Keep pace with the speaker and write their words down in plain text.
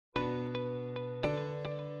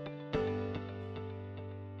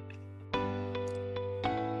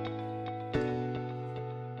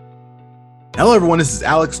Hello, everyone. This is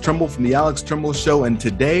Alex Trumbull from The Alex Trumbull Show, and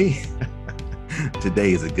today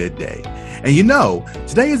is a good day. And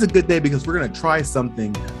today is a good day because we're going to try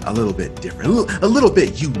something a little bit different, a little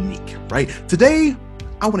bit unique, right? Today,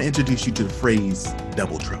 I want to introduce you to the phrase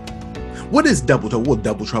double trouble. What is double trouble? Well,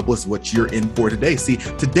 double trouble is what you're in for today. See,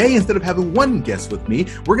 today, instead of having one guest with me,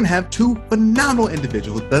 we're going to have two phenomenal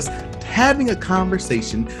individuals with us having a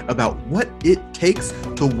conversation about what it takes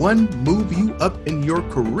to, one, move you up in your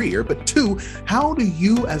career, but two, how do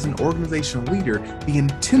you as an organizational leader be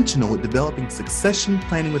intentional with developing succession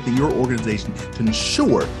planning within your organization to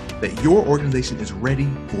ensure that your organization is ready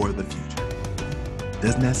for the future?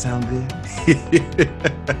 Doesn't that sound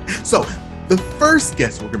good? So, the first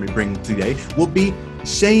guest we're going to be bringing today will be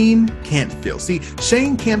Shane Canfield. See,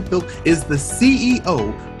 Shane Canfield is the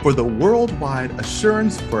CEO for the Worldwide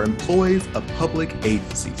Assurance for Employees of Public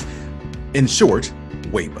Agencies. In short,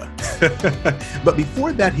 WEPA. But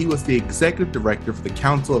before that, he was the Executive Director for the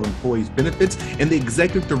Council of Employees Benefits and the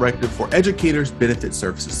Executive Director for Educators Benefit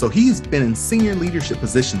Services. So he's been in senior leadership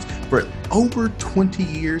positions for over 20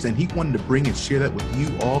 years, and he wanted to bring and share that with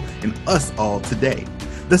you all and us all today.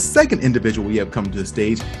 The second individual we have come to the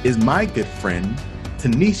stage is my good friend,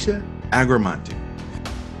 Tinisha Agramonte.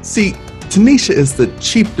 See, Tinisha is the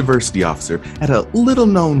Chief Diversity Officer at a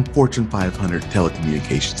little-known Fortune 500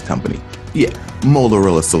 telecommunications company. Yeah,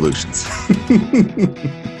 Motorola Solutions.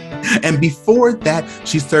 And before that,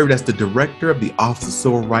 she served as the Director of the Office of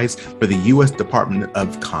Civil Rights for the U.S. Department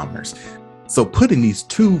of Commerce. So putting these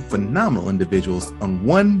two phenomenal individuals on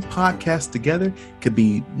one podcast together could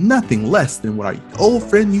be nothing less than what our old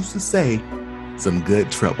friend used to say, some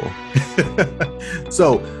good trouble.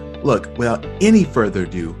 So look, without any further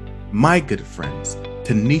ado, my good friends,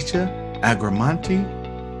 Tinisha Agramonte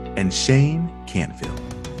and Shane Canfield.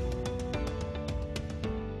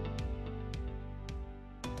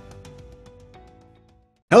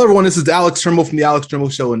 Hello, everyone. This is Alex Trumbull from The Alex Trumbull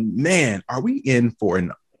Show. And man, are we in for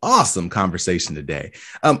an awesome conversation today.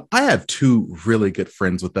 I have two really good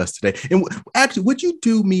friends with us today. And actually, would you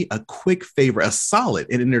do me a quick favor, a solid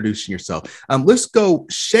in introducing yourself? Let's go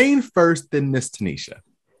Shane first, then Miss Tinisha.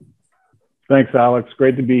 Thanks, Alex.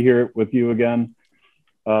 Great to be here with you again.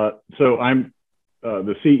 So I'm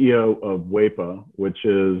the CEO of WEPA, which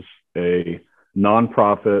is a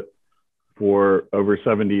nonprofit for over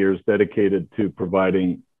 70 years dedicated to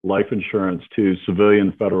providing life insurance to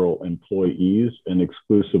civilian federal employees, and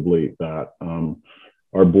exclusively that.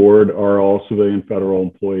 Our board are all civilian federal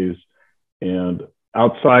employees, and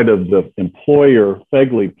outside of the employer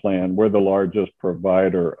FEGLI plan, we're the largest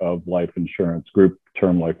provider of life insurance, group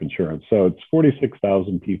term life insurance. So it's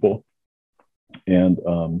 46,000 people, and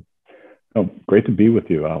great to be with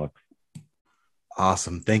you, Alex.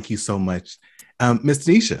 Awesome. Thank you so much. Ms.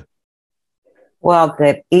 Tinisha. Well,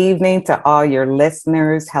 good evening to all your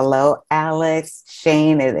listeners. Hello, Alex,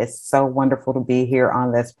 Shane. It is so wonderful to be here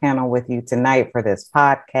on this panel with you tonight for this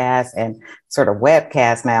podcast and sort of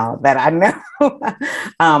webcast now that I know.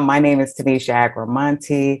 My name is Tinisha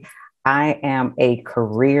Agramonte. I am a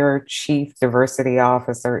career Chief Diversity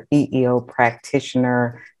Officer, EEO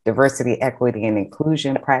practitioner, diversity, equity, and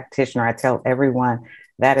inclusion practitioner. I tell everyone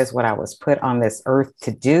that is what I was put on this earth to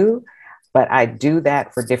do. But I do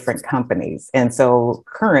that for different companies. And so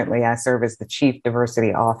currently I serve as the Chief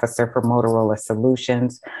Diversity Officer for Motorola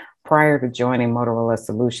Solutions. Prior to joining Motorola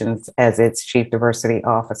Solutions as its Chief Diversity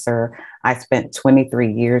Officer, I spent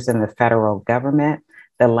 23 years in the federal government,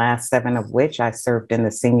 the last 7 of which I served in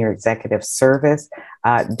the senior executive service,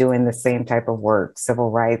 doing the same type of work, civil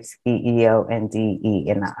rights, EEO, and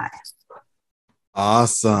DE&I.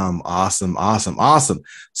 Awesome.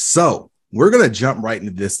 So we're going to jump right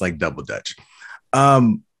into this like double dutch.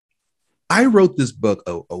 I wrote this book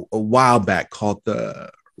a while back called The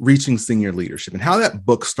Reaching Senior Leadership. And how that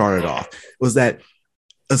book started off was that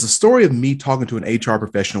it's a story of me talking to an HR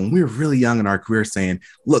professional when we were really young in our career saying,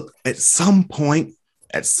 look, at some point,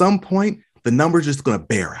 the numbers are just going to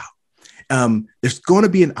bear out. There's going to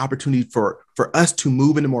be an opportunity for us to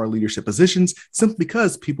move into more leadership positions simply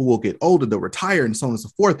because people will get older, they'll retire, and so on and so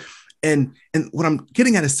forth. And what I'm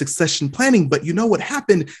getting at is succession planning. But you know what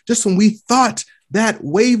happened? Just when we thought that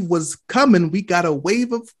wave was coming, we got a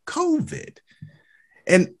wave of COVID.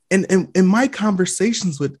 And in my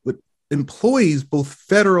conversations with employees, both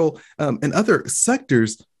federal and other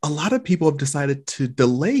sectors, a lot of people have decided to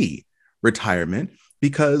delay retirement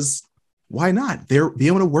because why not? They're being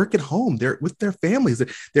able to work at home. They're with their families.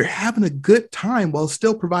 They're having a good time while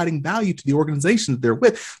still providing value to the organizations they're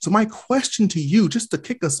with. So my question to you, just to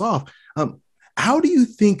kick us off, how do you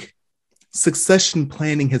think succession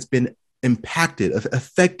planning has been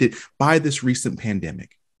affected by this recent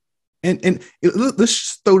pandemic?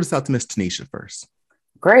 Let's throw this out to Miss Tinisha first.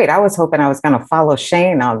 Great. I was hoping I was going to follow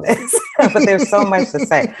Shane on this, but there's so much to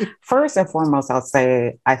say. First and foremost, I'll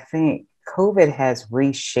say I think COVID has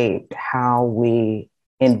reshaped how we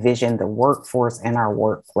envision the workforce and our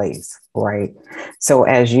workplace, right? So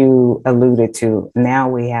as you alluded to, now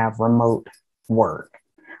we have remote work.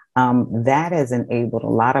 That has enabled a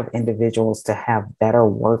lot of individuals to have better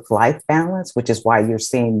work-life balance, which is why you're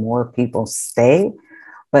seeing more people stay.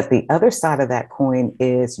 But the other side of that coin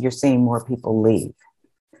is you're seeing more people leave.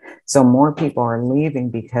 So more people are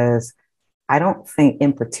leaving because I don't think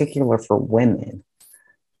in particular for women,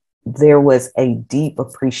 there was a deep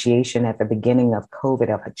appreciation at the beginning of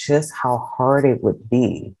COVID of just how hard it would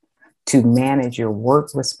be to manage your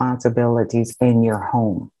work responsibilities and your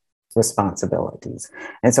home responsibilities.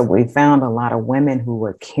 And so we found a lot of women who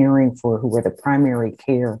were who were the primary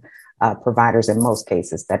care providers in most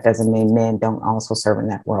cases. That doesn't mean men don't also serve in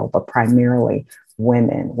that role, but primarily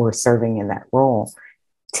women were serving in that role,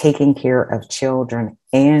 taking care of children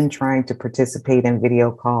and trying to participate in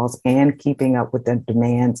video calls and keeping up with the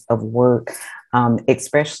demands of work,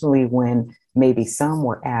 especially when maybe some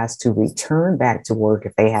were asked to return back to work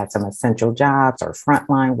if they had some essential jobs or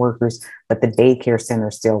frontline workers, but the daycare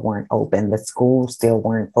centers still weren't open, the schools still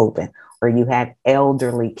weren't open, or you had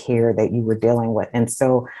elderly care that you were dealing with. And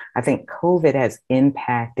so I think COVID has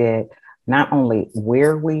impacted not only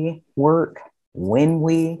where we work, when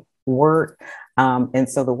we work, and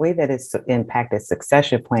so the way that it's impacted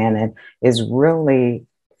succession planning is really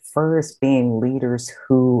first being leaders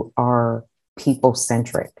who are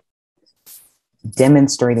people-centric,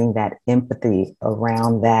 demonstrating that empathy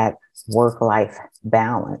around that work-life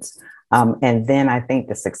balance. And then I think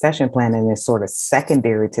the succession planning is sort of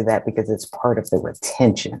secondary to that because it's part of the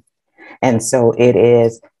retention. And so it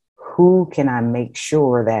is, who can I make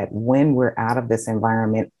sure that when we're out of this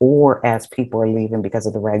environment or as people are leaving because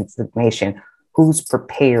of the resignation, who's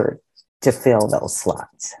prepared to fill those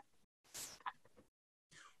slots?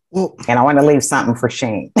 Well, and I want to leave something for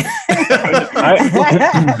Shane.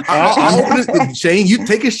 Shane, you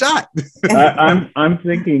take a shot. I'm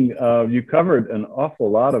thinking you covered an awful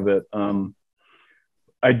lot of it.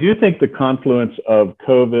 I do think the confluence of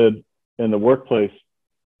COVID and the workplace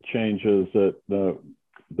changes that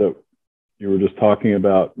you were just talking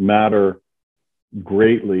about matter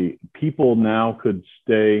greatly. People now could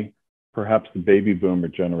stay. Perhaps the baby boomer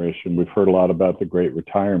generation, we've heard a lot about the great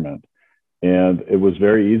retirement, and it was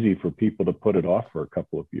very easy for people to put it off for a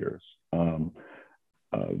couple of years.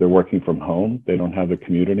 They're working from home. They don't have the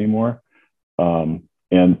commute anymore. And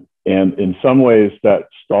in some ways that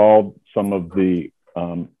stalled some of the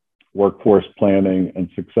workforce planning and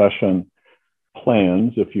succession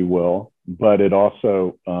plans, if you will, but it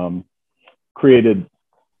also created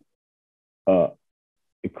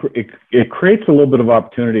it creates a little bit of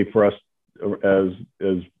opportunity for us as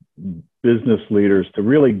business leaders to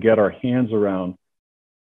really get our hands around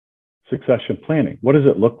succession planning. What does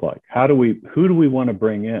it look like? Who do we want to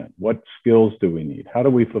bring in? What skills do we need? How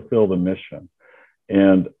do we fulfill the mission?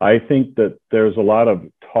 And I think that there's a lot of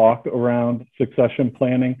talk around succession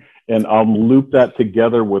planning, and I'll loop that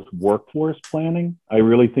together with workforce planning. I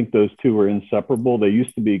really think those two are inseparable. They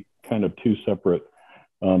used to be kind of two separate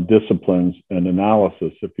disciplines and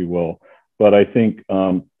analysis, if you will. But I think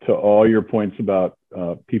to all your points about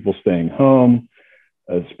people staying home,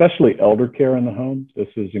 especially elder care in the home, this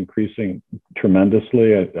is increasing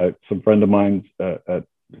tremendously. Some friends of mine at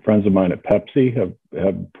Ep50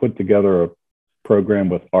 have put together a program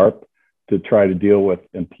with ARP to try to deal with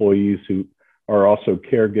employees who are also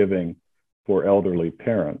caregiving for elderly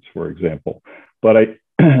parents, for example. But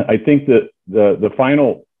I think that the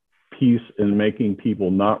final piece in making people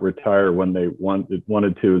not retire when they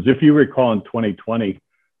wanted to is, if you recall, in 2020,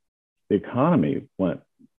 the economy went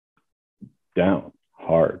down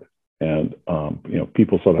hard, and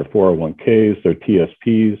people saw their 401ks, their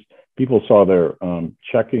TSPs, people saw their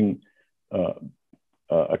checking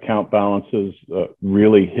account balances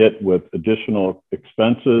really hit with additional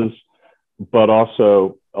expenses, but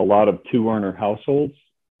also a lot of two-earner households.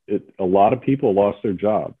 A lot of people lost their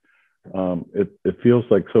job. It feels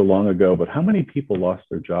like so long ago, but how many people lost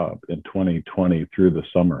their job in 2020 through the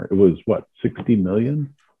summer? It was what, 60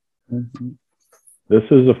 million? Mm-hmm. This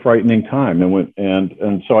is a frightening time.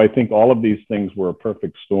 And so I think all of these things were a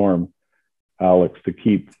perfect storm, Alex, to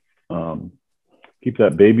keep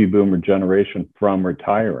that baby boomer generation from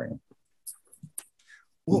retiring.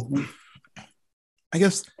 Well, I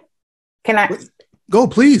guess. Can I go,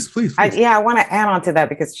 please? I want to add on to that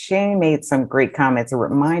because Shane made some great comments. It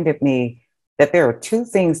reminded me that there are two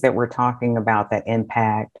things that we're talking about that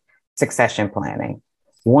impact succession planning.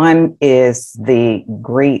 One is the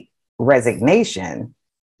great resignation,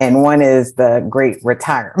 and one is the great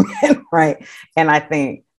retirement, right? And I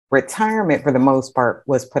think retirement, for the most part,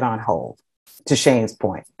 was put on hold. To Shane's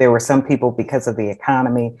point, there were some people, because of the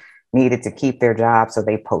economy, needed to keep their jobs, so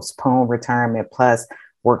they postponed retirement. Plus,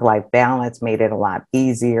 work-life balance made it a lot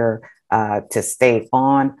easier to stay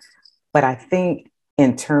on. But I think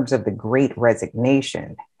in terms of the great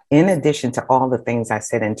resignation, in addition to all the things I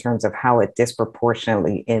said in terms of how it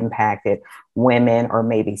disproportionately impacted women or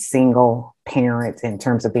maybe single parents in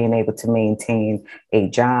terms of being able to maintain a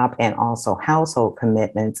job and also household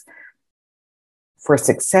commitments, for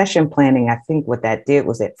succession planning, I think what that did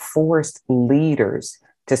was it forced leaders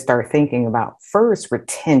to start thinking about first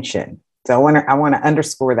retention. So I want to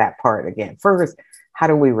underscore that part again. First, how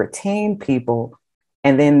do we retain people?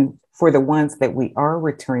 And then for the ones that we are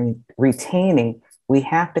retaining, we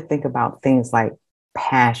have to think about things like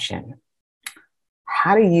passion.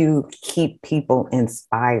 How do you keep people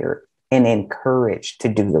inspired and encouraged to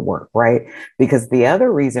do the work, right? Because the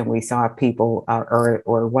other reason we saw people,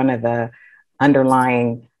 or one of the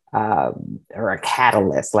underlying or a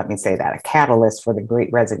catalyst, let me say that, a catalyst for the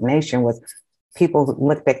great resignation was people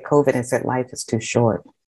looked at COVID and said, life is too short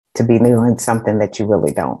to be doing something that you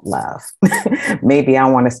really don't love. Maybe I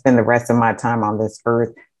want to spend the rest of my time on this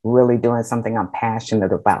earth really doing something I'm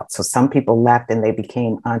passionate about. So some people left and they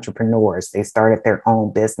became entrepreneurs. They started their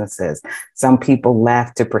own businesses. Some people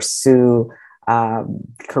left to pursue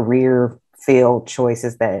career field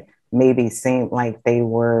choices that maybe seemed like they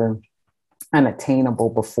were unattainable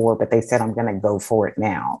before, but they said, I'm going to go for it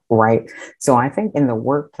now, right? So I think in the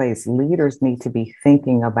workplace, leaders need to be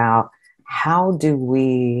thinking about, how do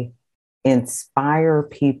we inspire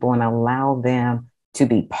people and allow them to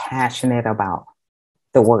be passionate about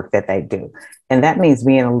the work that they do? And that means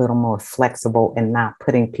being a little more flexible and not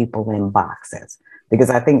putting people in boxes, because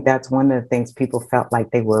I think that's one of the things people felt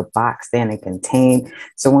like they were boxed in and contained.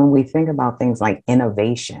 So when we think about things like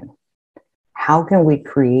innovation, how can we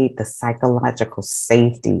create the psychological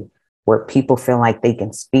safety where people feel like they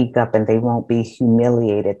can speak up and they won't be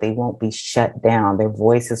humiliated, they won't be shut down, their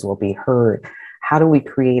voices will be heard? How do we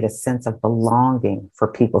create a sense of belonging for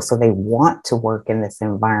people so they want to work in this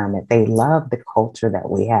environment? They love the culture that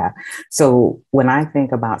we have. So when I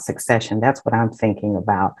think about succession, that's what I'm thinking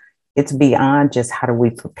about. It's beyond just how do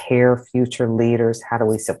we prepare future leaders, how do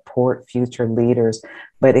we support future leaders,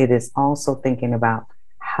 but it is also thinking about,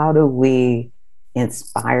 how do we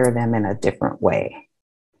inspire them in a different way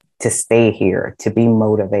to stay here, to be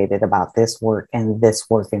motivated about this work and this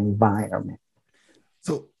work environment?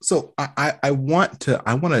 So I want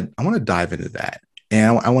to dive into that,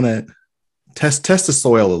 and I want to test the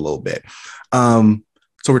soil a little bit. So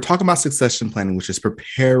we're talking about succession planning, which is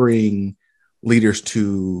preparing leaders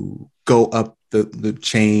to go up the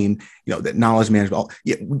chain, that knowledge management.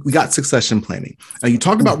 Yeah, we got succession planning. You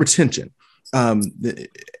talked about retention.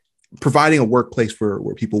 Providing a workplace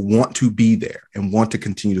where people want to be there and want to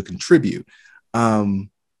continue to contribute.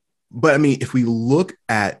 But I mean, if we look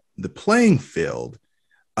at the playing field,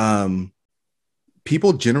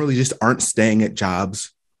 people generally just aren't staying at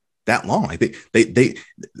jobs that long. Like they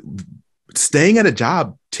staying at a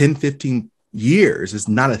job 10, 15 years is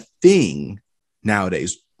not a thing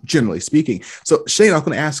nowadays, generally speaking. So Shane, I'm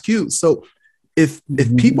going to ask you, so if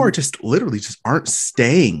people are just literally just aren't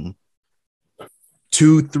staying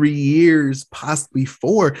 2-3 years, possibly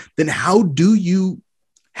 4, then how do you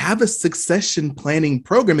have a succession planning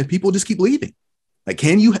program if people just keep leaving? Like,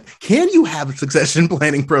 can you have a succession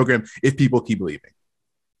planning program if people keep leaving?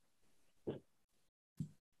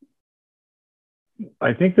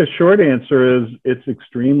 I think the short answer is it's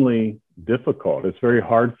extremely difficult. It's very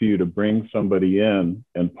hard for you to bring somebody in.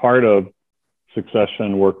 And part of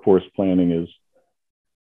succession workforce planning is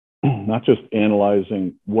not just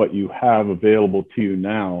analyzing what you have available to you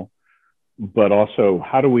now, but also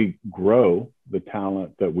how do we grow the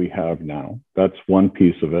talent that we have now? That's one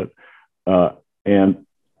piece of it. And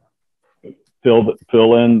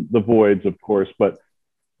fill in the voids, of course, but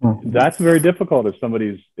that's very difficult if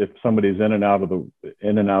somebody's in and out of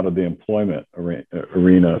the employment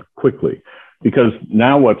arena quickly. Because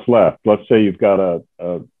now what's left? Let's say you've got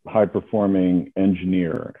a high-performing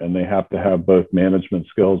engineer, and they have to have both management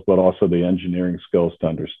skills, but also the engineering skills to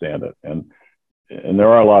understand it. And there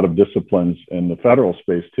are a lot of disciplines in the federal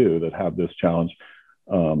space too that have this challenge.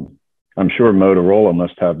 I'm sure Motorola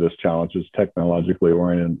must have this challenge, as technologically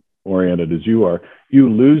oriented as you are. You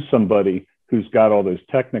lose somebody who's got all those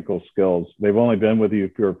technical skills. They've only been with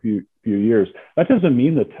you for a few years. That doesn't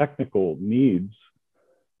mean the technical needs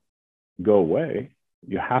go away.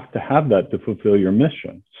 you have to have that to fulfill your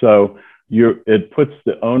mission. So it puts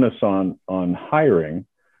the onus on hiring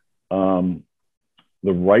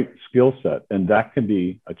the right skill set, and that can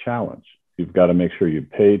be a challenge. You've got to make sure you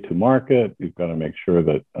pay to market. You've got to make sure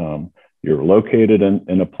that you're located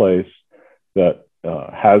in a place that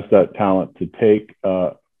has that talent to take,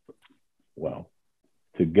 to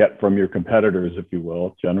get from your competitors, if you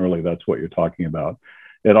will. Generally, that's what you're talking about.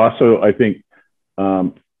 It also, I think,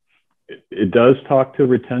 it does talk to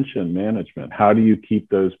retention management. How do you keep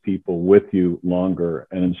those people with you longer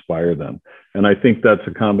and inspire them? And I think that's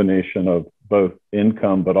a combination of both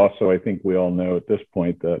income, but also I think we all know at this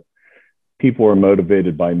point that people are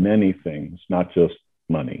motivated by many things, not just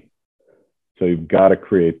money. So you've got to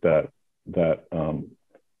create that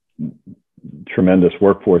tremendous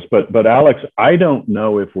workforce. But Alex, I don't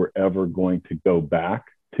know if we're ever going to go back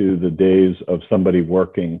to the days of somebody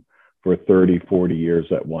working for 30, 40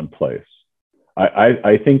 years at one place.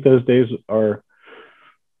 I think those days are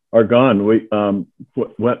gone.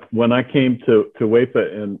 When I came to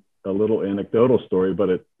WEPA, in a little anecdotal story, but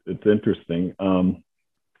it's interesting.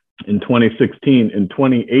 In 2016, in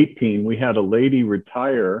 2018, we had a lady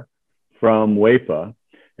retire from WEPA,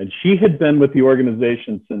 and she had been with the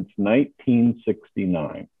organization since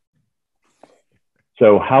 1969.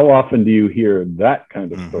 So how often do you hear that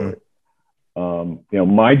kind of story?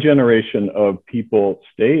 My generation of people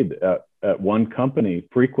stayed at one company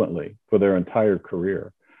frequently for their entire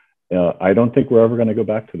career. I don't think we're ever going to go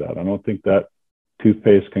back to that. I don't think that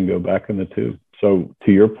toothpaste can go back in the tube. So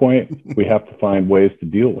to your point, we have to find ways to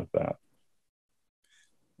deal with that.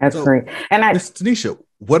 That's great. And Tinisha,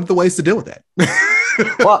 what are the ways to deal with that?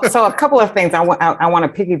 Well, so a couple of things. I want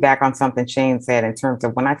to piggyback on something Shane said in terms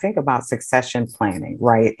of when I think about succession planning,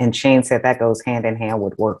 right? And Shane said that goes hand in hand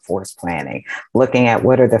with workforce planning, looking at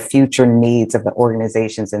what are the future needs of the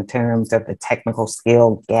organizations in terms of the technical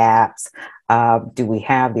skill gaps. Do we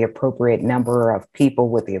have the appropriate number of people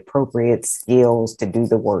with the appropriate skills to do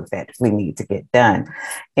the work that we need to get done?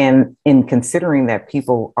 And in considering that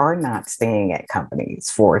people are not staying at companies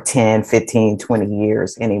for 10, 15, 20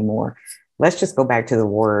 years anymore, let's just go back to the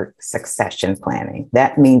word succession planning.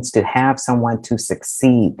 That means to have someone to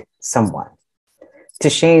succeed someone. To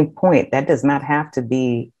Shane's point, that does not have to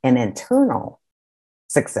be an internal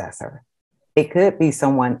successor. It could be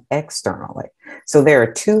someone externally. So there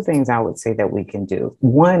are two things I would say that we can do.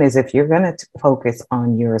 One is if you're going to focus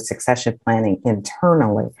on your succession planning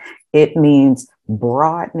internally, it means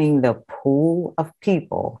broadening the pool of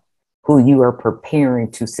people who you are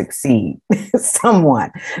preparing to succeed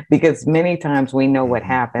someone, because many times we know what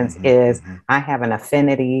happens is I have an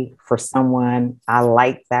affinity for someone. I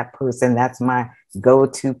like that person. That's my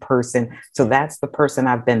go-to person. So that's the person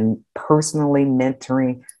I've been personally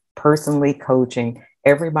mentoring, personally coaching.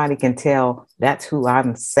 Everybody can tell that's who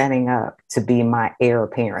I'm setting up to be my heir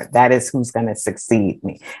apparent. That is who's going to succeed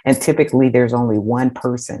me. And typically there's only one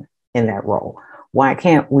person in that role. Why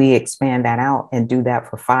can't we expand that out and do that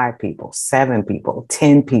for 5 people, 7 people,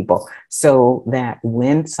 10 people, so that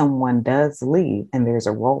when someone does leave and there's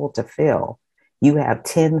a role to fill, you have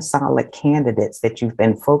 10 solid candidates that you've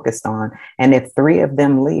been focused on. And if 3 of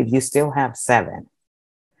them leave, you still have 7.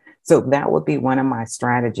 So that would be one of my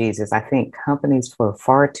strategies. Is I think companies for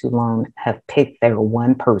far too long have picked their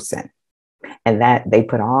one person, and that they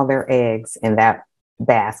put all their eggs in that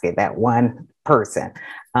basket, that one person.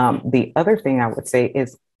 The other thing I would say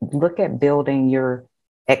is look at building your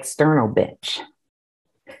external bench.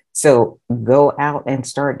 So go out and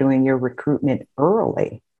start doing your recruitment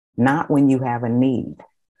early, not when you have a need.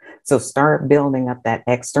 So start building up that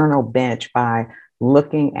external bench by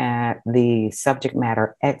looking at the subject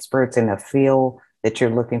matter experts in the field that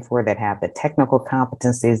you're looking for that have the technical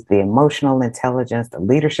competencies, the emotional intelligence, the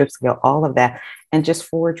leadership skill, all of that, and just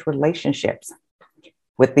forge relationships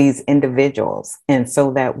with these individuals. And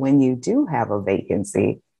so that when you do have a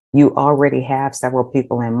vacancy, you already have several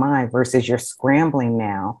people in mind versus you're scrambling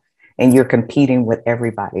now and you're competing with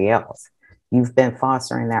everybody else. You've been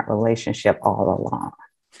fostering that relationship all along.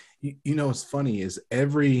 You know, what's funny is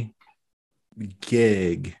every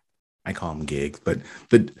gig, I call them gigs, but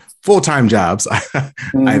the full-time jobs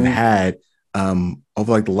I've had over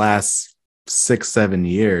like the last 6-7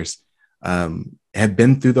 years have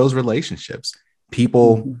been through those relationships.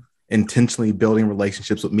 People intentionally building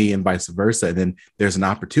relationships with me and vice versa. And then there's an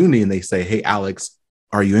opportunity and they say, hey, Alex,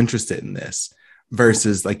 are you interested in this?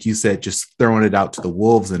 Versus, like you said, just throwing it out to the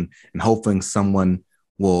wolves and hoping someone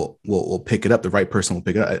will pick it up. The right person will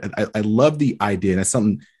pick it up. I love the idea. And that's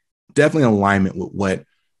something definitely in alignment with what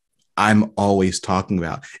I'm always talking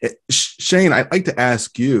about. Shane, I'd like to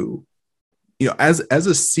ask you, as a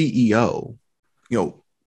CEO,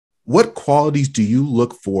 what qualities do you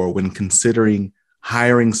look for when considering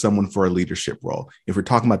hiring someone for a leadership role? If we're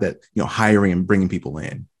talking about that, hiring and bringing people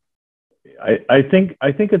in. I think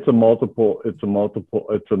it's a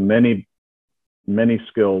many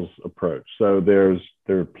skills approach. So there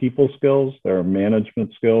are people skills, there are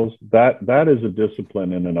management skills. That is a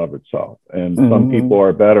discipline in and of itself, and some people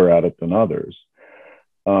are better at it than others.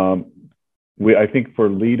 I think for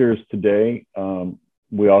leaders today,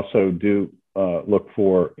 we also do look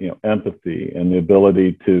for empathy and the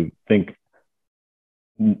ability to think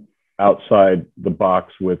outside the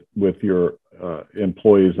box with your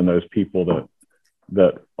employees and those people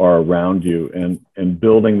that are around you, and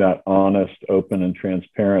building that honest, open, and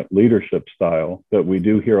transparent leadership style that we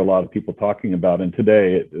do hear a lot of people talking about. And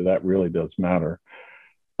today, that really does matter.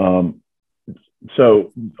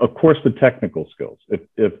 So, of course, the technical skills.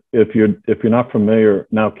 If you're not familiar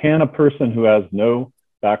now, can a person who has no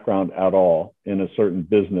background at all in a certain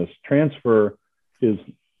business transfer his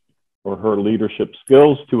or her leadership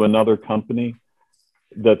skills to another company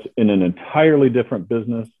that's in an entirely different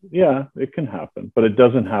business? Yeah, it can happen, but it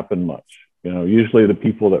doesn't happen much. Usually the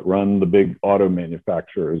people that run the big auto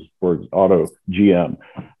manufacturers, for auto GM,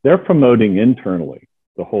 they're promoting internally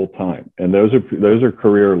the whole time. And those are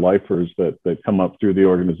career lifers that come up through the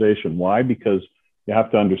organization. Why? Because you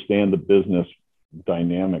have to understand the business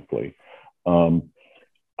dynamically.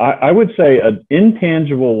 I would say an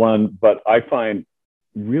intangible one, but I find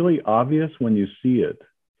really obvious when you see it,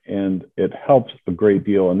 and it helps a great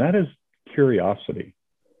deal, and that is curiosity.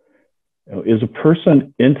 Is a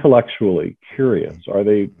person intellectually curious? Are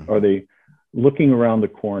they looking around the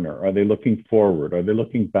corner? Are they looking forward? Are they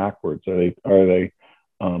looking backwards? Are they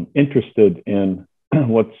interested in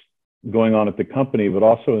what's going on at the company, but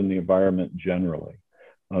also in the environment generally?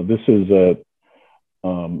 This is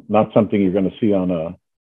not something you're going to see on a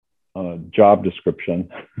job description,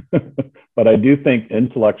 but I do think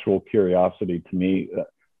intellectual curiosity, to me,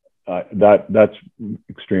 that's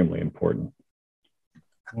extremely important.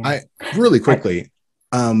 I really quickly,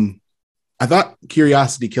 I thought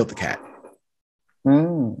curiosity killed the cat.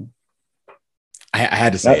 I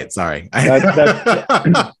had to say it. Sorry. That's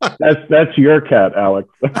your cat, Alex.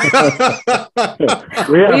 We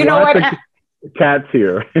have lots of cats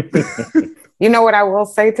here. You know what I will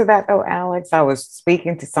say to that, though, Alex? I was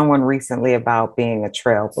speaking to someone recently about being a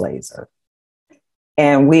trailblazer.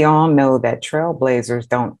 And we all know that trailblazers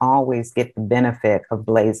don't always get the benefit of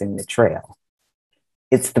blazing the trail.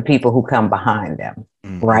 It's the people who come behind them,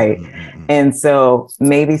 right? And so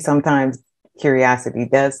maybe sometimes curiosity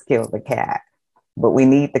does kill the cat, but we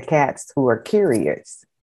need the cats who are curious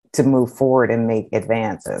to move forward and make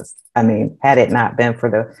advances. I mean, had it not been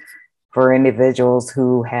for individuals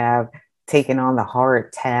who have taken on the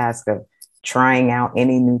hard task of trying out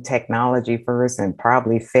any new technology first and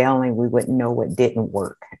probably failing, we wouldn't know what didn't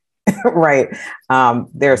work, right?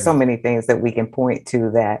 There are so many things that we can point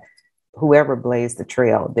to that whoever blazed the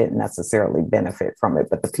trail didn't necessarily benefit from it,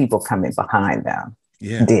 but the people coming behind them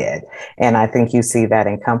did. And I think you see that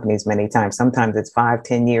in companies many times. Sometimes it's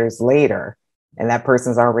 5-10 years later, and that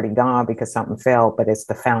person's already gone because something failed, but it's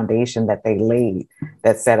the foundation that they laid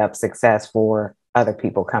that set up success for other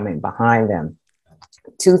people coming behind them.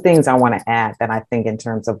 Two things I want to add that I think in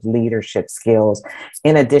terms of leadership skills,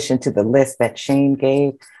 in addition to the list that Shane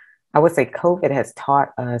gave, I would say COVID has taught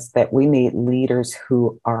us that we need leaders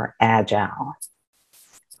who are agile,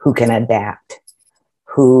 who can adapt,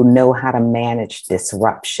 who know how to manage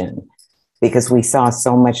disruption, because we saw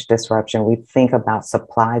so much disruption. We think about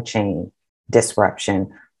supply chain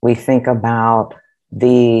disruption. We think about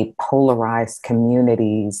the polarized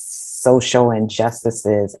communities, social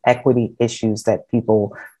injustices, equity issues that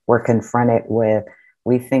people were confronted with.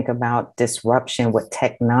 We think about disruption with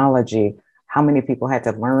technology. How many people had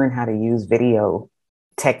to learn how to use video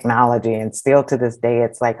technology? And still to this day,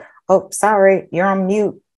 it's like, oh, sorry, you're on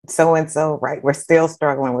mute, so-and-so, right? We're still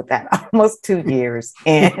struggling with that almost 2 years.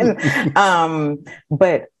 And,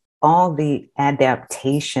 but all the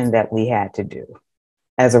adaptation that we had to do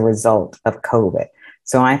as a result of COVID.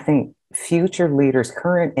 So I think future leaders,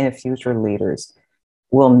 current and future leaders,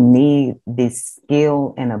 will need the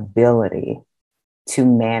skill and ability to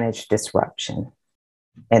manage disruption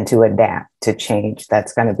and to adapt to change.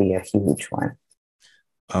 That's going to be a huge one.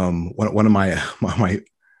 One of my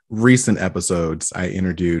recent episodes, I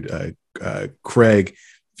interviewed Craig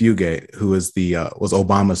Fugate, who was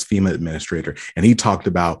Obama's FEMA administrator, and he talked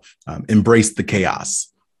about embrace the chaos.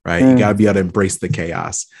 Right. You got to be able to embrace the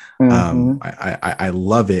chaos. I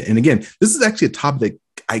love it. And again, this is actually a topic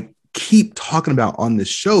that I keep talking about on this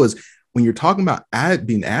show, is when you're talking about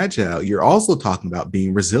being agile, you're also talking about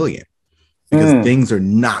being resilient. because things are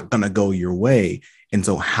not going to go your way. And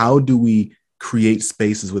so how do we create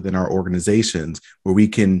spaces within our organizations where we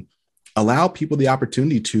can allow people the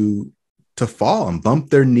opportunity to fall and bump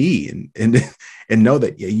their knee and know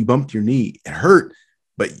that, yeah, you bumped your knee, it hurt,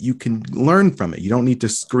 but you can learn from it. You don't need to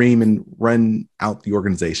scream and run out the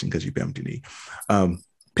organization because you bumped your knee.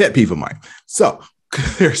 Pet peeve of mine. So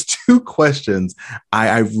there's two questions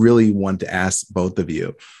I really want to ask both of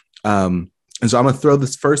you. And so I'm going to throw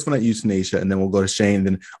this first one at you, Tinisha, and then we'll go to Shane, and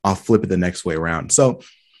then I'll flip it the next way around. So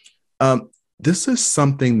this is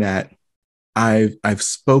something that I've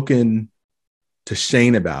spoken to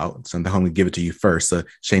Shane about. So I'm going to give it to you first, so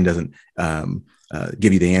Shane doesn't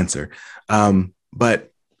give you the answer.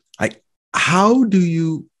 But like, how do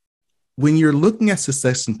you, when you're looking at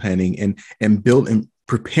succession planning and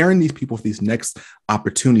preparing these people for these next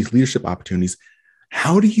opportunities, leadership opportunities,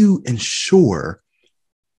 how do you ensure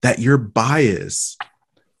that your bias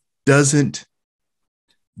doesn't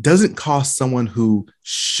cause someone who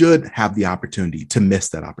should have the opportunity to miss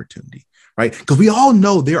that opportunity, right? Because we all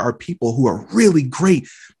know there are people who are really great,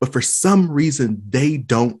 but for some reason they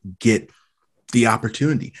don't get the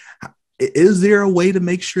opportunity. Is there a way to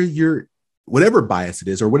make sure whatever bias it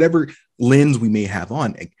is or whatever lens we may have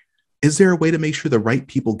on, is there a way to make sure the right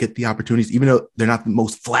people get the opportunities, even though they're not the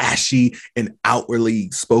most flashy and outwardly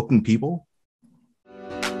spoken people?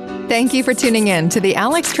 Thank you for tuning in to the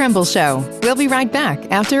Alex Tremble Show. We'll be right back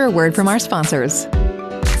after a word from our sponsors.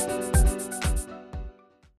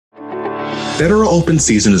 Federal open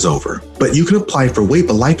season is over, but you can apply for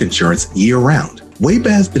WAEPA life insurance year-round. WAEPA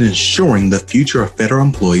has been insuring the future of federal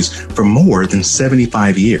employees for more than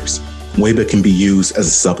 75 years. WAEPA can be used as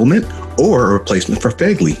a supplement or a replacement for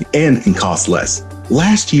FEGLI and can cost less.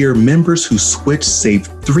 Last year, members who switched saved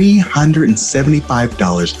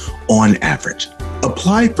 $375 on average.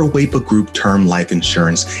 Apply for WAEPA Group Term Life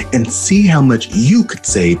Insurance and see how much you could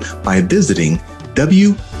save by visiting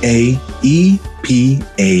WAEPA.org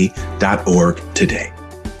today.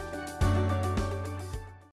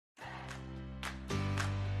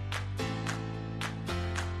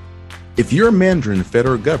 If you're a manager in the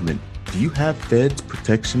federal government, do you have Feds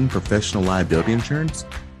Protection Professional Liability Insurance?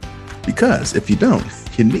 Because if you don't,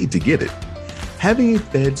 you need to get it. Having a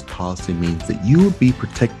Feds policy means that you will be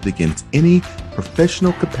protected against any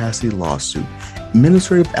professional capacity lawsuit,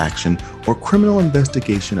 administrative action, or criminal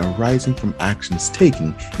investigation arising from actions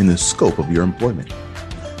taken in the scope of your employment.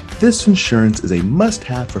 This insurance is a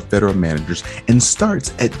must-have for federal managers and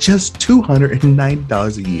starts at just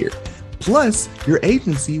 $290 a year. Plus, your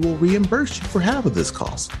agency will reimburse you for half of this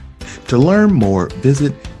cost. To learn more,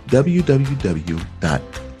 visit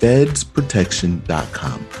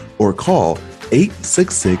www.fedsprotection.com or call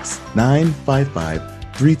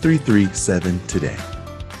 866-955-3337 today.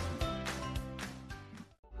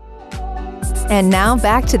 And now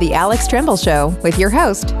back to the Alex Tremble Show with your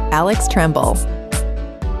host, Alex Tremble.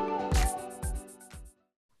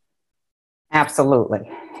 Absolutely.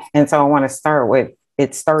 And so I want to start with,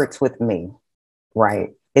 it starts with me,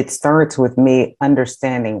 right? It starts with me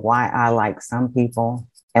understanding why I like some people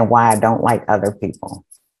and why I don't like other people,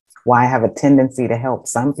 why I have a tendency to help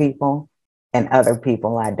some people and other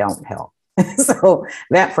people I don't help. So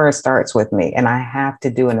that first starts with me. And I have to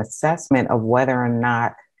do an assessment of whether or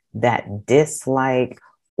not that dislike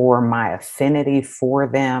or my affinity for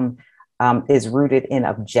them is rooted in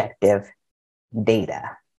objective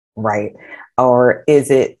data, right? Or is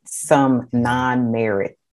it some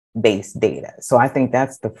non-merit based data? So I think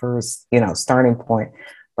that's the first, starting point.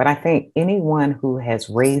 But I think anyone who has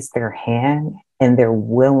raised their hand and they're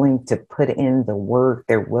willing to put in the work,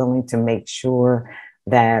 they're willing to make sure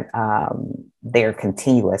that they're a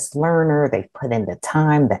continuous learner, they put in the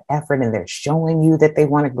time, the effort, and they're showing you that they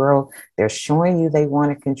want to grow, they're showing you they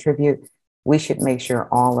want to contribute, we should make sure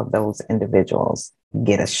all of those individuals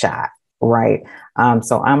get a shot, right?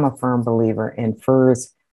 So I'm a firm believer in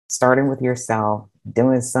first starting with yourself,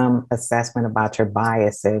 doing some assessment about your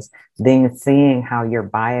biases, then seeing how your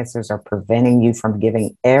biases are preventing you from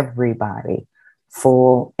giving everybody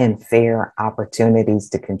full and fair opportunities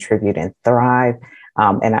to contribute and thrive.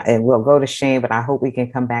 And we'll go to Shane, but I hope we can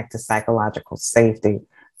come back to psychological safety,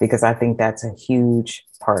 because I think that's a huge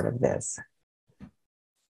part of this.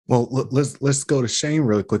 Well, let's go to Shane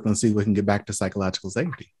really quick and see if we can get back to psychological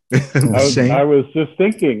safety. I was just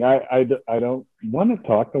thinking, I don't want to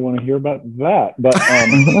talk. I want to hear about that, but I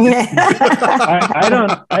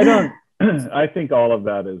don't. I think all of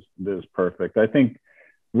that is perfect. I think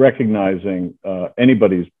recognizing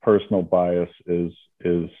anybody's personal bias is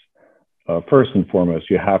first and foremost.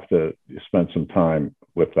 You have to spend some time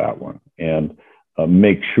with that one, and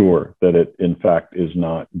make sure that it, in fact, is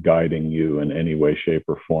not guiding you in any way, shape,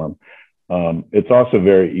 or form. It's also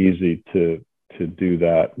very easy to do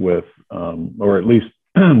that with, or at least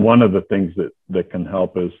one of the things that can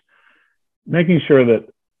help is making sure that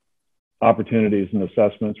opportunities and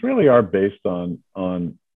assessments really are based on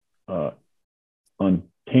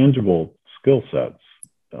tangible skill sets.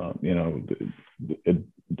 Are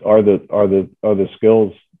the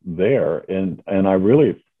skills there? And I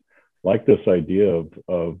really like this idea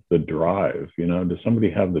of the drive. Does somebody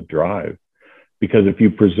have the drive? Because if you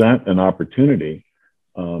present an opportunity,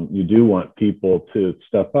 you do want people to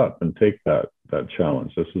step up and take that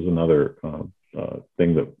challenge. This is another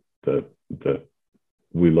thing that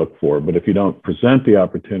we look for. But if you don't present the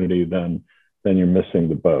opportunity, then you're missing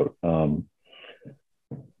the boat.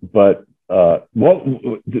 But what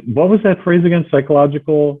was that phrase again?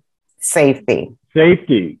 Psychological safety.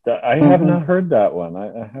 Safety. I have not heard that one.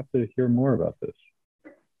 I have to hear more about this.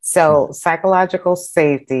 So psychological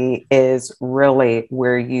safety is really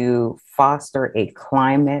where you foster a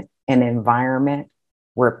climate and environment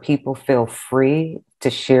where people feel free to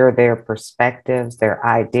share their perspectives, their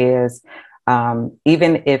ideas,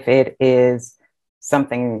 even if it is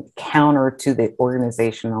something counter to the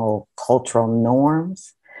organizational cultural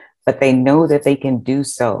norms, but they know that they can do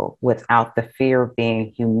so without the fear of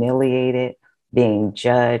being humiliated, being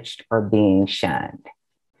judged, or being shunned.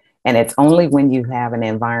 And it's only when you have an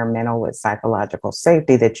environmental with psychological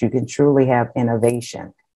safety that you can truly have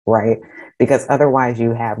innovation, right? Because otherwise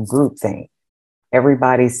you have groupthink.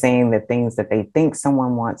 Everybody's saying the things that they think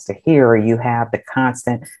someone wants to hear, or you have the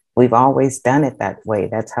constant, we've always done it that way.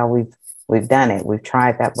 That's how we've done it. We've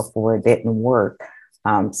tried that before, it didn't work.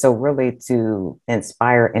 So really to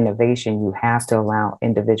inspire innovation, you have to allow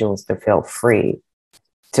individuals to feel free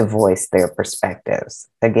to voice their perspectives.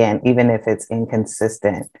 Again, even if it's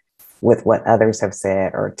inconsistent with what others have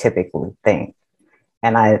said or typically think.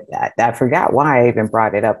 And I forgot why I even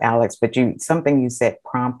brought it up, Alex, but something you said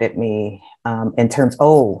prompted me in terms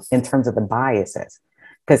of the biases,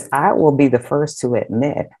 because I will be the first to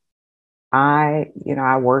admit, I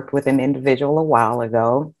worked with an individual a while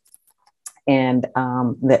ago, and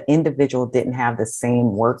the individual didn't have the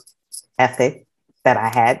same work ethic that I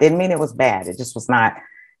had. Didn't mean it was bad. It just was not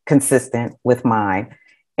consistent with mine.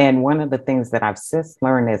 And one of the things that I've since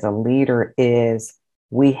learned as a leader is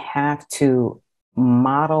we have to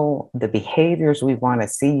model the behaviors we want to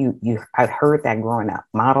see. I've heard that growing up,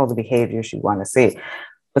 model the behaviors you want to see.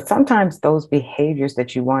 But sometimes those behaviors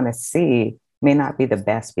that you want to see may not be the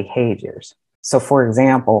best behaviors. So for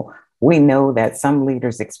example, we know that some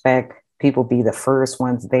leaders expect people be the first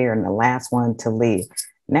ones there and the last one to leave.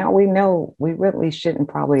 Now we know we really shouldn't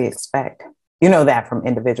probably expect that from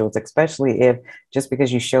individuals, especially if just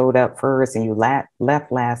because you showed up first and you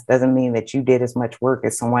left last doesn't mean that you did as much work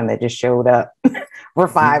as someone that just showed up for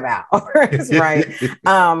 5 hours, right?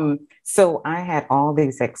 So I had all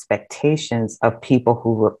these expectations of people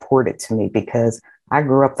who reported to me because I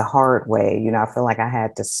grew up the hard way. I feel like I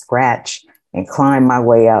had to scratch and climb my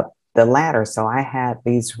way up the ladder. So I had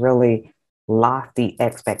these really lofty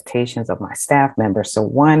expectations of my staff members. So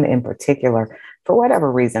one in particular, for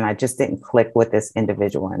whatever reason, I just didn't click with this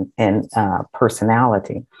individual and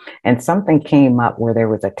personality. And something came up where there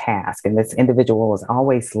was a task, and this individual was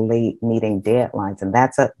always late meeting deadlines. And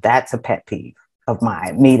that's a pet peeve of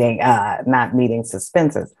mine, not meeting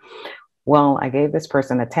suspenses. Well, I gave this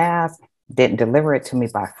person a task, didn't deliver it to me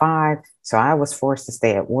by 5. So I was forced to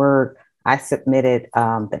stay at work. I submitted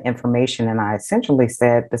the information and I essentially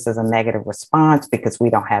said, this is a negative response because we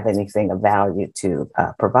don't have anything of value to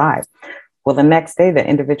provide. Well, the next day, the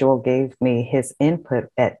individual gave me his input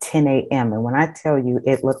at 10 a.m. And when I tell you,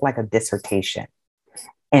 it looked like a dissertation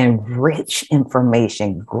and rich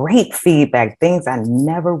information, great feedback, things I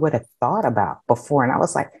never would have thought about before. And I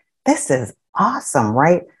was like, this is awesome,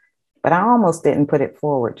 right? But I almost didn't put it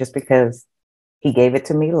forward just because he gave it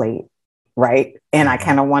to me late. Right. And I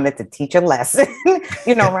kind of wanted to teach a lesson,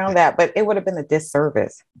 around that, but it would have been a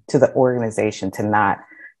disservice to the organization to not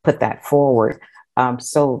put that forward.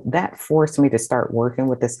 So that forced me to start working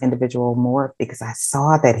with this individual more because I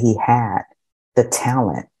saw that he had the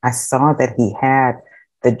talent. I saw that he had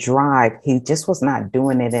the drive. He just was not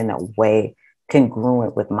doing it in a way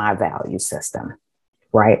congruent with my value system.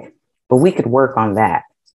 Right. But we could work on that.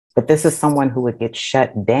 But this is someone who would get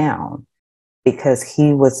shut down because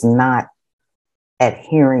he was not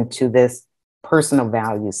adhering to this personal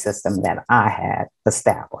value system that I had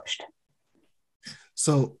established.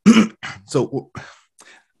 So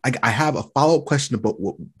I have a follow-up question about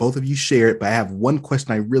what both of you shared, but I have one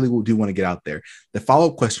question I really do want to get out there. The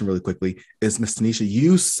follow-up question really quickly is, Ms. Tinisha,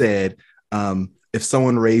 you said if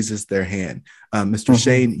someone raises their hand. Mr.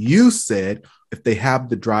 Shane, you said if they have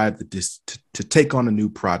the drive to take on a new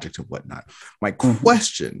project and whatnot. My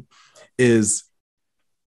question is,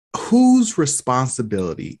 whose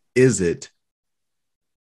responsibility is it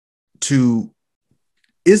the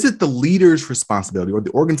leader's responsibility or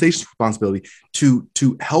the organization's responsibility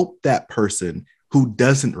to help that person who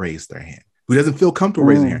doesn't raise their hand, who doesn't feel comfortable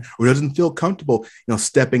raising their hand, or doesn't feel comfortable,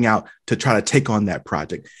 stepping out to try to take on that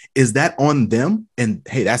project? Is that on them? And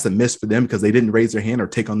hey, that's a miss for them because they didn't raise their hand or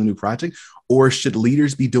take on the new project? Or should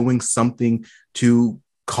leaders be doing something to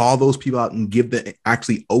call those people out and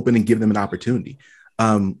actually open and give them an opportunity?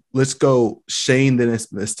 Let's go Shane, then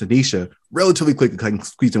it's Ms. Tinisha. Relatively quick, I can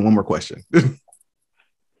squeeze in one more question.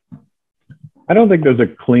 I don't think there's a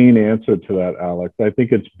clean answer to that, Alex. I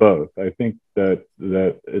think it's both. I think that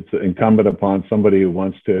it's incumbent upon somebody who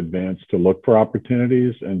wants to advance to look for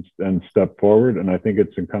opportunities and step forward. And I think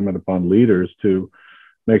it's incumbent upon leaders to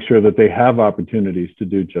make sure that they have opportunities to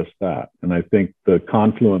do just that. And I think the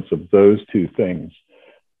confluence of those two things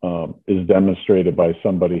is demonstrated by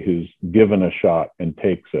somebody who's given a shot and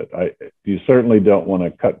takes it. You certainly don't want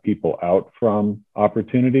to cut people out from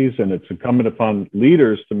opportunities, and it's incumbent upon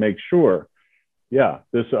leaders to make sure,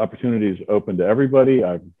 this opportunity is open to everybody.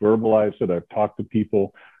 I've verbalized it. I've talked to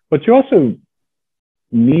people, but you also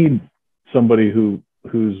need somebody who's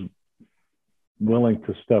willing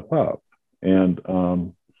to step up. And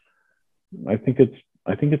I think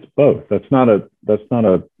it's both. That's not a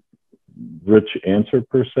rich answer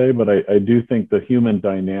per se, but I do think the human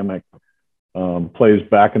dynamic plays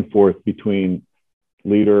back and forth between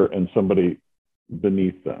leader and somebody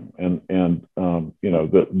beneath them, and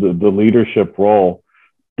the leadership role.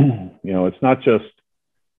 It's not just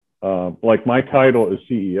like my title is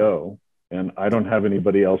CEO, and I don't have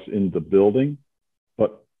anybody else in the building,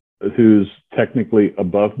 but who's technically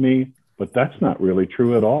above me. But that's not really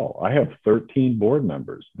true at all. I have 13 board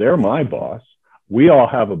members. They're my boss. We all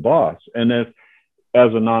have a boss. And if,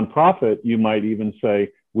 as a nonprofit, you might even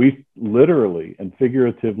say, we literally and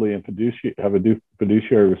figuratively and have a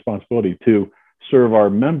fiduciary responsibility to serve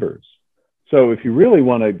our members. So if you really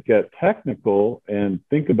want to get technical and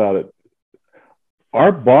think about it,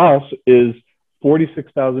 our boss is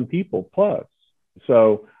 46,000 people plus.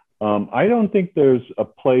 So I don't think there's a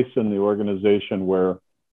place in the organization where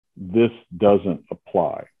this doesn't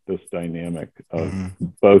apply. This dynamic of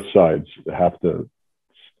both sides have to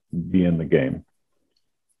be in the game.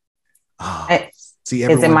 See,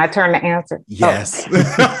 everyone... Is it my turn to answer? Yes.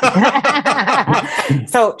 Oh.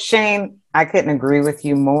 So Shane, I couldn't agree with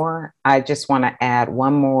you more. I just want to add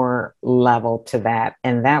one more level to that.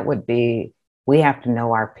 And that would be, we have to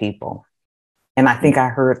know our people. And I think I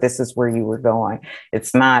heard this is where you were going.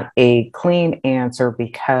 It's not a clean answer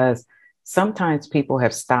because sometimes people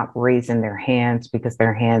have stopped raising their hands because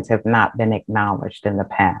their hands have not been acknowledged in the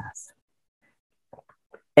past.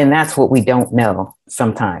 And that's what we don't know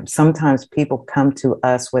sometimes. Sometimes people come to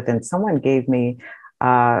us with, and someone gave me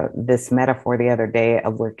this metaphor the other day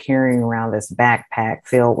of we're carrying around this backpack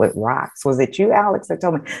filled with rocks. Was it you, Alex, that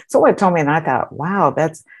told me? Someone told me, and I thought, wow,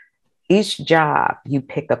 that's each job you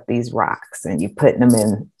pick up these rocks and you put them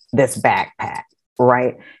in this backpack,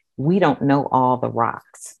 right? We don't know all the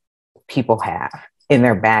rocks people have in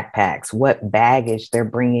their backpacks, what baggage they're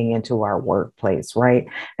bringing into our workplace, right?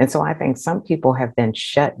 And so I think some people have been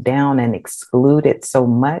shut down and excluded so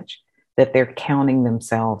much that they're counting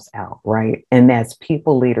themselves out, right? And as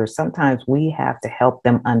people leaders, sometimes we have to help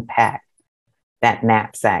them unpack that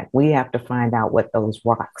knapsack. We have to find out what those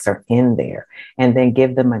rocks are in there and then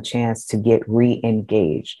give them a chance to get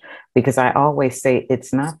re-engaged. Because I always say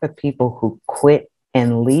it's not the people who quit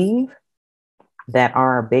and leave that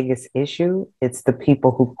are our biggest issue. It's the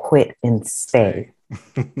people who quit and stay.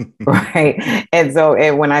 Right. And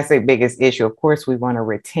so when I say biggest issue, of course, we want to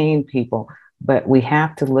retain people, but we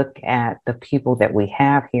have to look at the people that we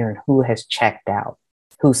have here and who has checked out,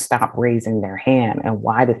 who stopped raising their hand, and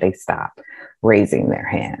why did they stop raising their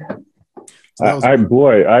hand?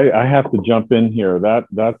 I have to jump in here.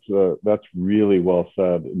 That's really well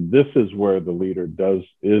said. This is where the leader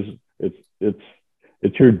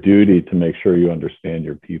it's your duty to make sure you understand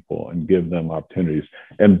your people and give them opportunities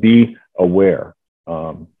and be aware.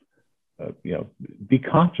 Be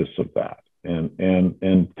conscious of that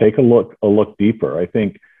and take a look deeper. I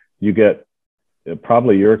think you get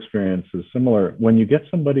probably your experience is similar when you get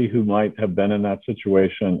somebody who might have been in that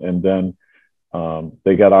situation and then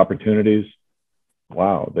they got opportunities.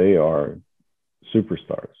 Wow, they are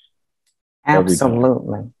superstars.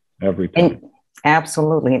 Absolutely. Every time.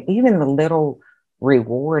 Absolutely. And even the little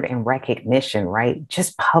reward and recognition, right?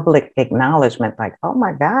 Just public acknowledgement, like, oh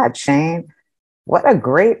my God, Shane, What a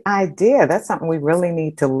great idea. That's something we really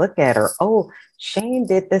need to look at. Or, oh, Shane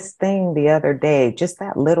did this thing the other day. Just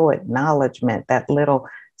that little acknowledgement, that little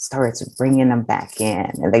starts bringing them back in,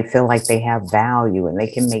 and they feel like they have value and they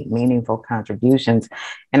can make meaningful contributions.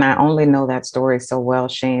 And I only know that story so well,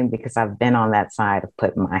 Shane, because I've been on that side of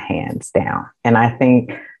putting my hands down. And I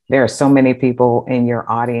think there are so many people in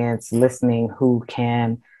your audience listening who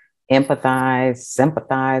can empathize,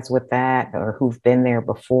 sympathize with that, or who've been there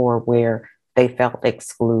before where they felt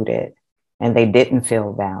excluded and they didn't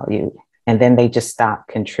feel valued. And then they just stopped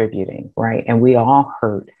contributing, right? And we all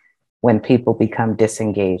hurt when people become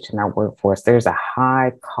disengaged in our workforce. There's a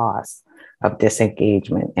high cost of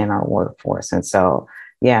disengagement in our workforce. And so,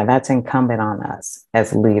 yeah, that's incumbent on us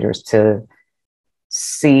as leaders to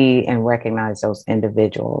see and recognize those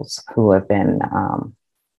individuals who have been,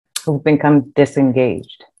 who've become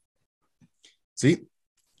disengaged. See,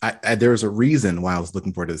 there's a reason why I was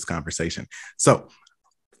looking forward to this conversation. So,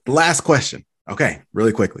 last question. Okay,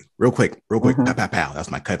 real quick. Mm-hmm. Pow, pow, pow. That's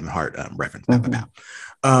my Kevin Hart reference. Pow, pow,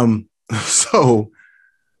 pow. So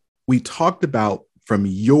we talked about, from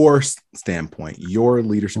your standpoint, your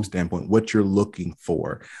leadership standpoint, what you're looking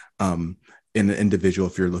for in an individual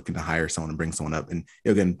if you're looking to hire someone and bring someone up, and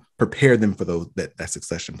again, prepare them for that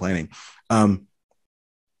succession planning.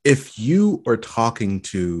 If you are talking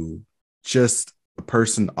to just a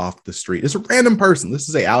person off the street, it's a random person. Let's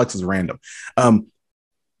just say Alex is random.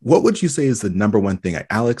 What would you say is the number one thing,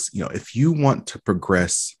 Alex? If you want to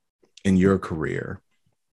progress in your career,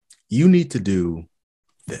 you need to do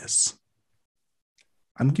this.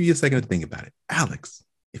 I'm gonna give you a second to think about it. Alex,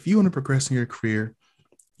 if you want to progress in your career,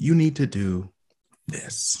 you need to do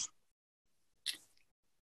this.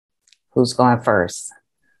 Who's going first?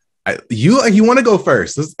 You want to go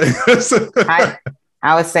first?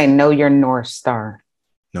 I would say know your North Star.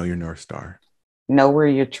 Know your North Star. Know where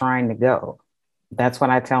you're trying to go. That's what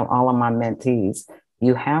I tell all of my mentees.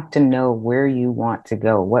 You have to know where you want to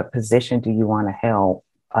go. What position do you want to hold?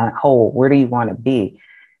 Where do you want to be?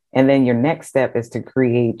 And then your next step is to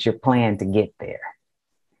create your plan to get there.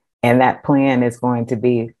 And that plan is going to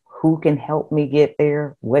be, who can help me get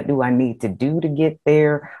there? What do I need to do to get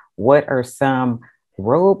there? What are some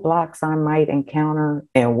roadblocks I might encounter?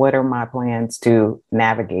 And what are my plans to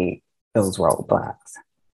navigate those roadblocks?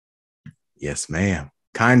 Yes, ma'am.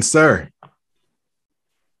 Kind sir.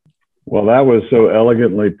 Well, that was so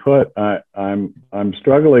elegantly put. I'm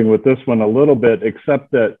struggling with this one a little bit,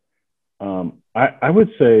 except that I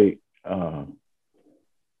would say,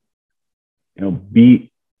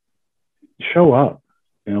 show up,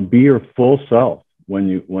 be your full self when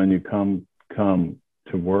you come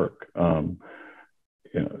to work. That's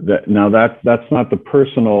not the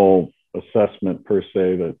personal assessment per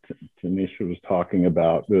se that Tinisha was talking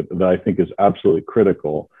about that I think is absolutely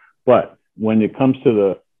critical. But when it comes to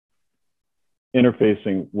the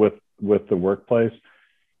interfacing with the workplace,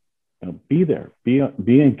 be there, be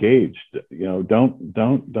engaged.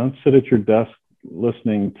 Don't sit at your desk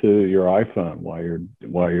listening to your iPhone while you're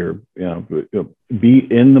be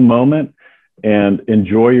in the moment and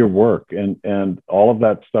enjoy your work, and all of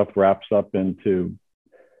that stuff wraps up into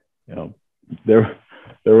there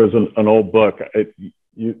was an old book.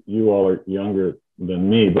 You all are younger than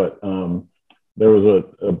me, but there was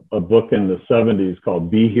a book in the 70s called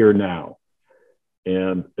Be Here Now.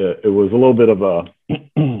 And it was a little bit of a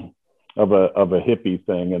hippie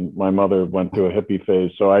thing, and my mother went through a hippie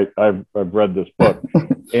phase, so I've read this book,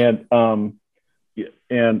 and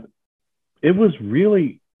it was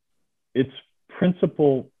really, its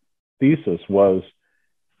principal thesis was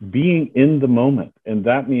being in the moment, and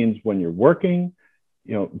that means when you're working,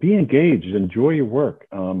 be engaged, enjoy your work,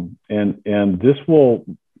 and this will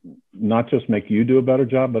not just make you do a better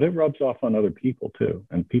job, but it rubs off on other people too.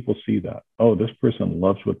 And people see that, oh, this person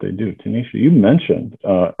loves what they do. Tinisha, you mentioned,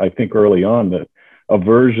 I think early on, that a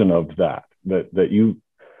version of that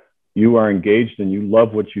you are engaged and you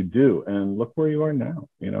love what you do. And look where you are now.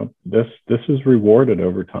 This is rewarded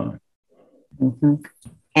over time. Mm-hmm.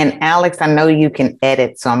 And Alex, I know you can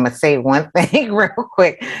edit, so I'm going to say one thing real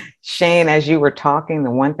quick. Shane, as you were talking, the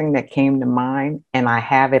one thing that came to mind, and I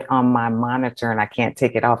have it on my monitor and I can't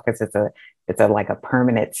take it off because it's like a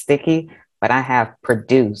permanent sticky, but I have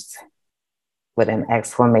produce with an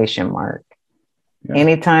exclamation mark. Yeah.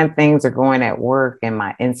 Anytime things are going at work and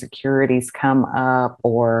my insecurities come up,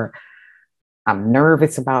 or I'm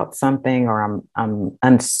nervous about something, or I'm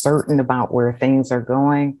uncertain about where things are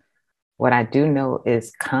going, what I do know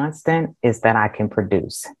is constant is that I can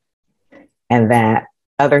produce, and that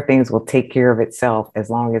other things will take care of itself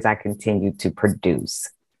as long as I continue to produce.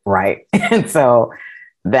 Right. And so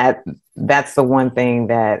that's the one thing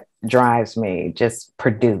that drives me. Just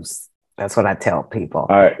produce. That's what I tell people.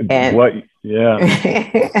 Yeah.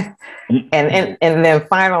 and then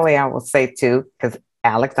finally, I will say too, because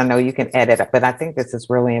Alex, I know you can edit it, but I think this is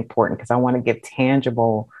really important because I want to give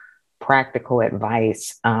tangible, practical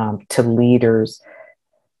advice to leaders.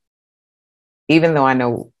 Even though I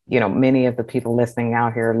know, many of the people listening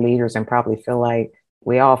out here are leaders and probably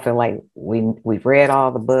we all feel like we've read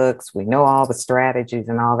all the books, we know all the strategies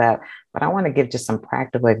and all that, but I want to give just some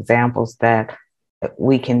practical examples that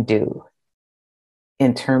we can do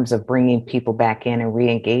in terms of bringing people back in and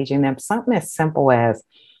re-engaging them. Something as simple as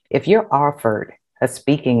if you're offered a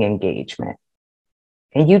speaking engagement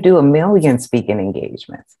and you do 1 million speaking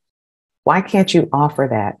engagements, why can't you offer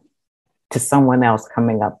that to someone else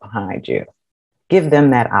coming up behind you? Give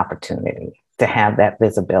them that opportunity to have that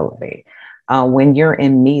visibility. When you're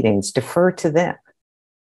in meetings, defer to them.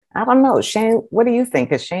 I don't know, Shane, what do you think?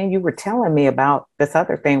 Because Shane, you were telling me about this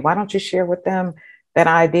other thing. Why don't you share with them that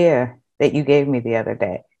idea that you gave me the other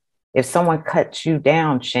day? If someone cuts you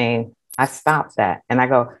down, Shane, I stop that. And I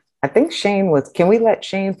go, I think can we let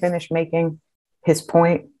Shane finish making his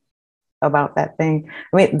point about that thing?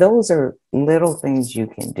 I mean, those are little things you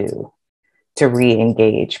can do to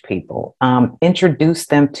re-engage people. Introduce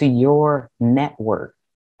them to your network.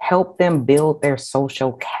 Help them build their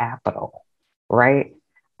social capital, right?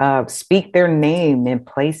 Speak their name in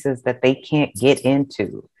places that they can't get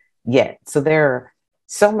into yet. So there are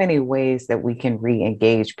so many ways that we can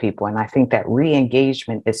re-engage people. And I think that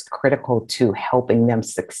re-engagement is critical to helping them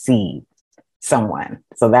succeed someone.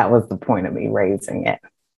 So that was the point of me raising it.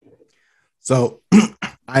 So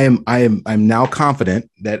I'm now confident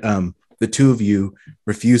that the two of you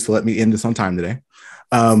refuse to let me end this on time today.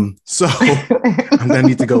 So I'm going to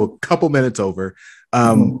need to go a couple minutes over.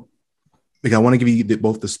 Because I want to give you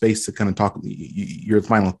both the space to kind of talk your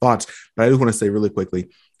final thoughts. But I just want to say really quickly,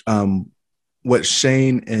 what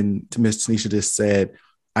Shane and Miss Tinisha just said,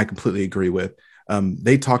 I completely agree with.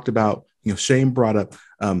 They talked about, Shane brought up,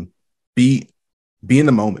 be in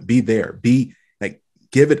the moment, be there,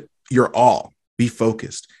 give it your all, be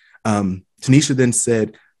focused. Tinisha then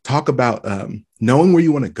said, talk about knowing where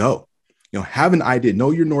you want to go, have an idea,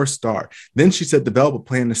 know your North Star. Then she said, develop a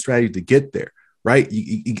plan and a strategy to get there, right?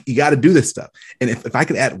 You got to do this stuff. And if I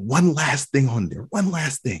could add one last thing on there, the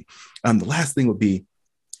last thing would be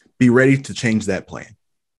ready to change that plan.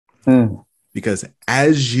 Because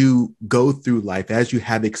as you go through life, as you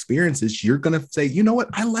have experiences, you're going to say, you know what,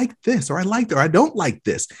 I like this, or I like that, or I don't like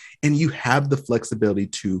this. And you have the flexibility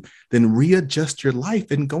to then readjust your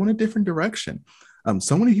life and go in a different direction.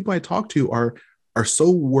 So many people I talk to are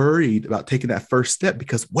so worried about taking that first step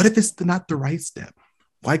because what if it's not the right step?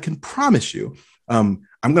 Well, I can promise you, I'm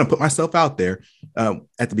going to put myself out there.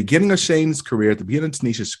 At the beginning of Shane's career, at the beginning of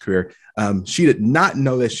Tanisha's career, she did not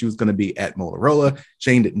know that she was going to be at Motorola.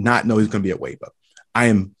 Shane did not know he was going to be at WAPA. I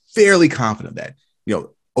am fairly confident that,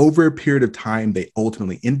 over a period of time, they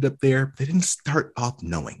ultimately ended up there. But they didn't start off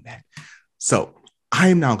knowing that. So I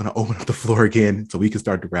am now going to open up the floor again so we can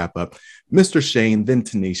start to wrap up. Mr. Shane, then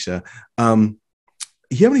Tanisha,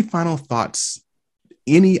 you have any final thoughts?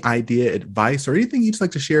 Any idea, advice, or anything you'd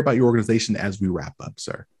like to share about your organization as we wrap up,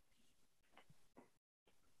 sir?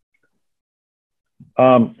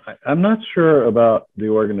 I'm not sure about the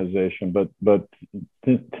organization, but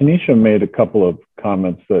Tinisha made a couple of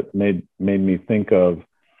comments that made me think of,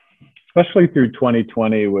 especially through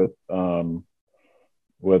 2020 with all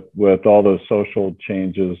those social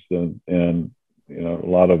changes and a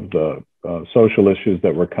lot of the social issues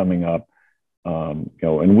that were coming up.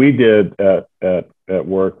 And we did at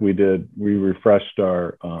work, we refreshed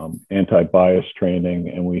our anti-bias training,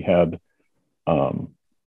 and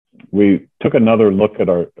we took another look at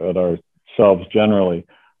ourselves generally.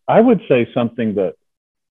 I would say something that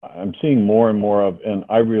I'm seeing more and more of, and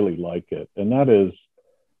I really like it, and that is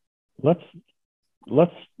let's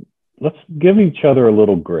give each other a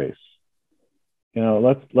little grace.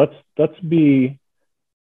 Let's be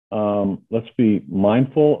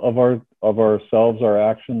mindful of ourselves, our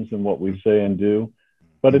actions, and what we say and do,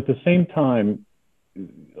 but at the same time,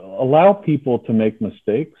 allow people to make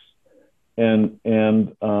mistakes and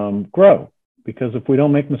grow. Because if we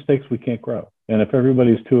don't make mistakes, we can't grow. And if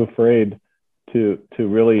everybody's too afraid to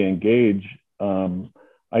really engage,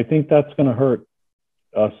 I think that's going to hurt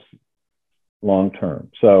us long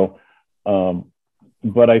term. So,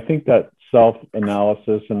 but I think that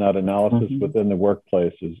self-analysis and that analysis within the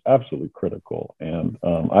workplace is absolutely critical. And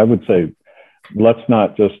I would say, let's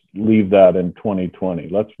not just leave that in 2020.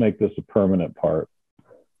 Let's make this a permanent part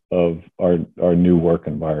of our new work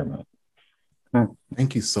environment.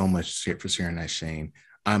 Thank you so much for sharing that, Shane.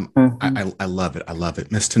 I love it. I love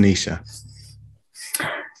it. Miss Tinisha.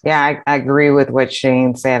 Yeah, I agree with what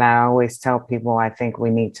Shane said. I always tell people I think we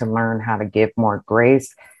need to learn how to give more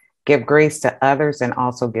grace, give grace to others, and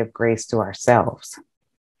also give grace to ourselves.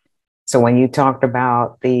 So when you talked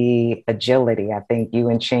about the agility, I think you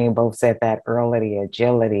and Shane both said that earlier,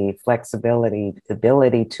 agility, flexibility,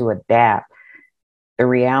 ability to adapt, the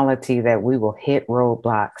reality that we will hit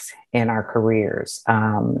roadblocks in our careers.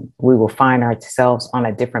 We will find ourselves on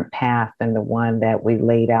a different path than the one that we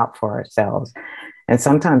laid out for ourselves. And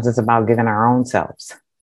sometimes it's about giving our own selves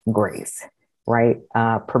grace, right?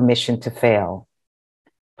 Permission to fail,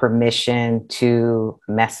 permission to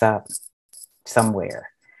mess up somewhere.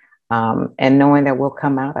 And knowing that we'll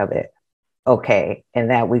come out of it okay, and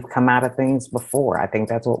that we've come out of things before. I think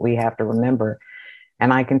that's what we have to remember.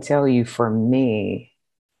 And I can tell you, for me,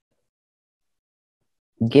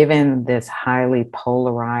 given this highly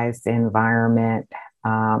polarized environment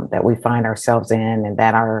that we find ourselves in, and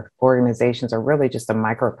that our organizations are really just a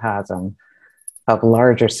microcosm of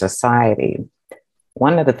larger society,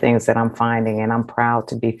 one of the things that I'm finding, and I'm proud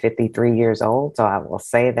to be 53 years old, so I will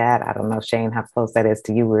say that. I don't know, Shane, how close that is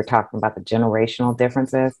to you. We were talking about the generational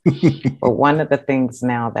differences. But one of the things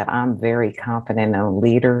now that I'm very confident in a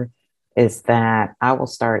leader is that I will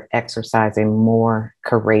start exercising more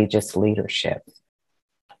courageous leadership.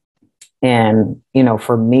 And, you know,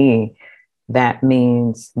 for me, that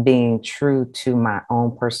means being true to my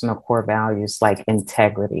own personal core values like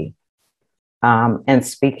integrity, and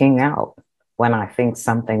speaking out when I think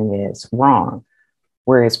something is wrong.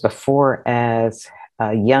 Whereas before, as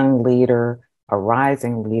a young leader, a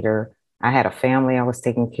rising leader, I had a family I was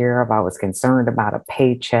taking care of. I was concerned about a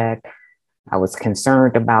paycheck. I was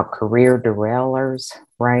concerned about career derailers,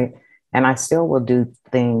 right? And I still will do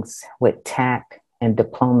things with tact and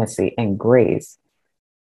diplomacy and grace,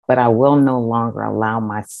 but I will no longer allow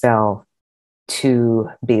myself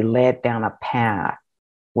to be led down a path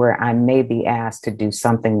where I may be asked to do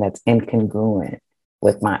something that's incongruent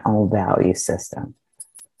with my own value system.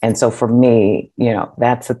 And so for me, you know,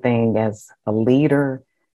 that's a thing as a leader,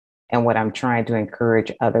 and what I'm trying to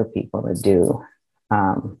encourage other people to do,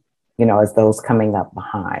 you know, as those coming up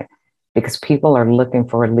behind, because people are looking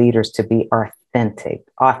for leaders to be authentic,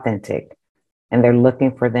 and they're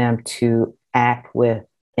looking for them to act with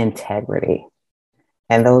integrity.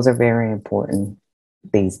 And those are very important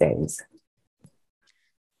these days.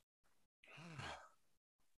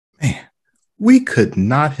 Man, we could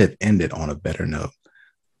not have ended on a better note.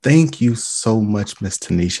 Thank you so much, Miss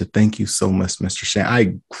Tinisha. Thank you so much, Mr. Shane.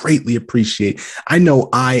 I greatly appreciate, I know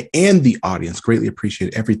I and the audience greatly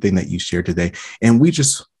appreciate everything that you shared today. And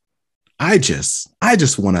I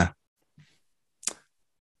just want to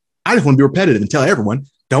be repetitive and tell everyone,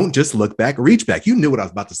 don't just look back, reach back. You knew what I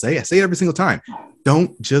was about to say. I say it every single time.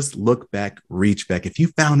 Don't just look back, reach back. If you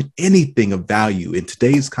found anything of value in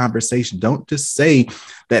today's conversation, don't just say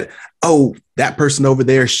that, oh, that person over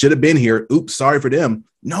there should have been here. Oops, sorry for them.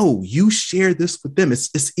 No, you share this with them. It's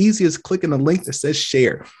as easy as clicking a link that says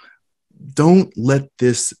share. Don't let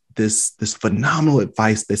this phenomenal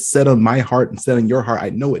advice that set on my heart and set on your heart,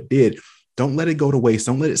 I know it did. Don't let it go to waste.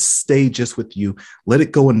 Don't let it stay just with you. Let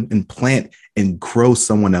it go and plant and grow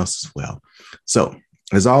someone else as well. So,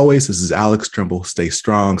 as always, this is Alex Trimble. Stay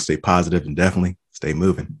strong, stay positive, and definitely stay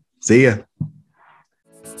moving. See ya.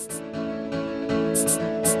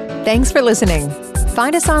 Thanks for listening.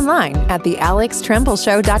 Find us online at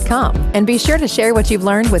thealextrembleshow.com and be sure to share what you've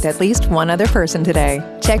learned with at least one other person today.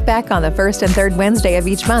 Check back on the first and third Wednesday of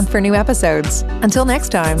each month for new episodes. Until next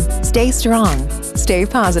time, stay strong, stay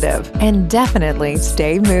positive, and definitely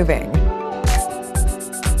stay moving.